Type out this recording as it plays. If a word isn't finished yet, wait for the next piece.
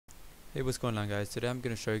Hey, what's going on, guys? Today I'm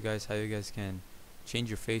going to show you guys how you guys can change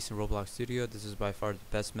your face in Roblox Studio. This is by far the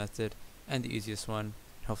best method and the easiest one.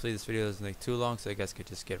 Hopefully this video doesn't take too long so you guys could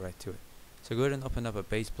just get right to it. So go ahead and open up a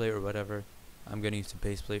base plate or whatever. I'm going to use a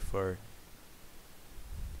base plate for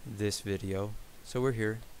this video. So we're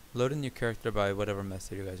here. Load in your character by whatever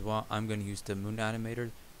method you guys want. I'm going to use the moon animator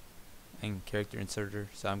and character inserter.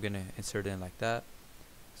 So I'm going to insert it in like that.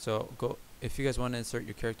 So if you guys want to insert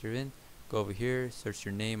your character in, go over here, search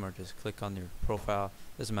your name, or just click on your profile,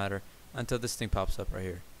 doesn't matter, until this thing pops up right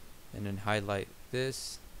here. And then highlight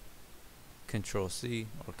this, Control C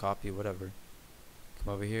or copy, whatever.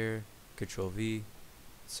 Come over here, Control V,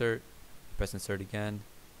 insert, press insert again,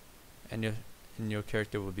 and your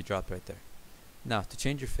character will be dropped right there. Now to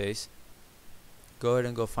change your face, go ahead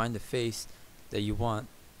and go find the face that you want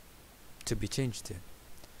to be changed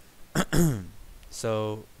to.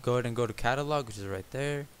 So go ahead and go to catalog, which is right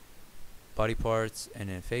there, body parts, and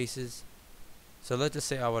then faces. So let's just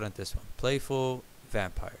say I want this one, playful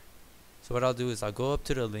vampire. So what I'll do is I'll go up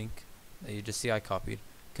to the link that you just see I copied,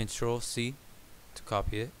 Control C to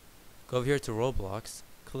copy it, go over here to Roblox,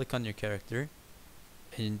 click on your character,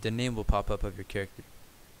 and the name will pop up of your character.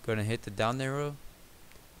 Go ahead and hit the down arrow,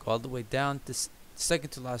 go all the way down. This second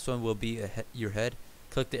to last one will be your head.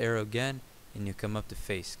 Click the arrow again and you come up to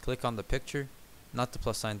face. Click on the picture, not the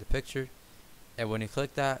plus sign, the picture. And when you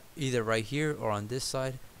click that, either right here or on this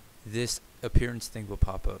side, this appearance thing will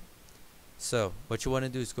pop up. So what you want to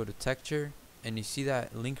do is go to texture, and you see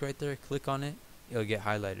that link right there, click on it, it'll get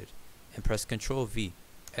highlighted, and press Control V,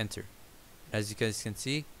 enter. As you guys can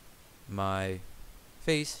see, my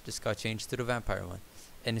face just got changed to the vampire one.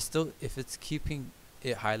 And it's still, if it's keeping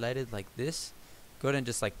it highlighted like this, go ahead and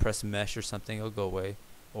just like press mesh or something, it'll go away.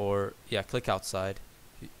 Or yeah, click outside.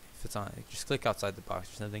 If it's on, just click outside the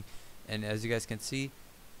box or something. And as you guys can see,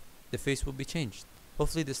 the face will be changed.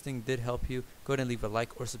 Hopefully this thing did help you. Go ahead and leave a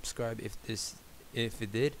like or subscribe if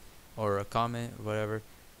it did, or a comment or whatever.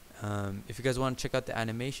 If you guys want to check out the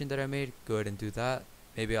animation that I made, go ahead and do that.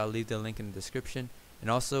 Maybe I'll leave the link in the description. And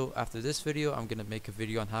also after this video, I'm gonna make a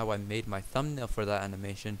video on how I made my thumbnail for that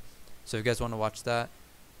animation. So if you guys want to watch that,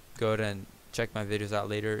 go ahead and check my videos out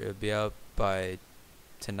later. It'll be out by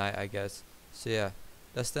tonight, I guess. So yeah,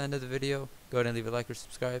 that's the end of the video. Go ahead and leave a like or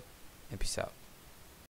subscribe, and peace out.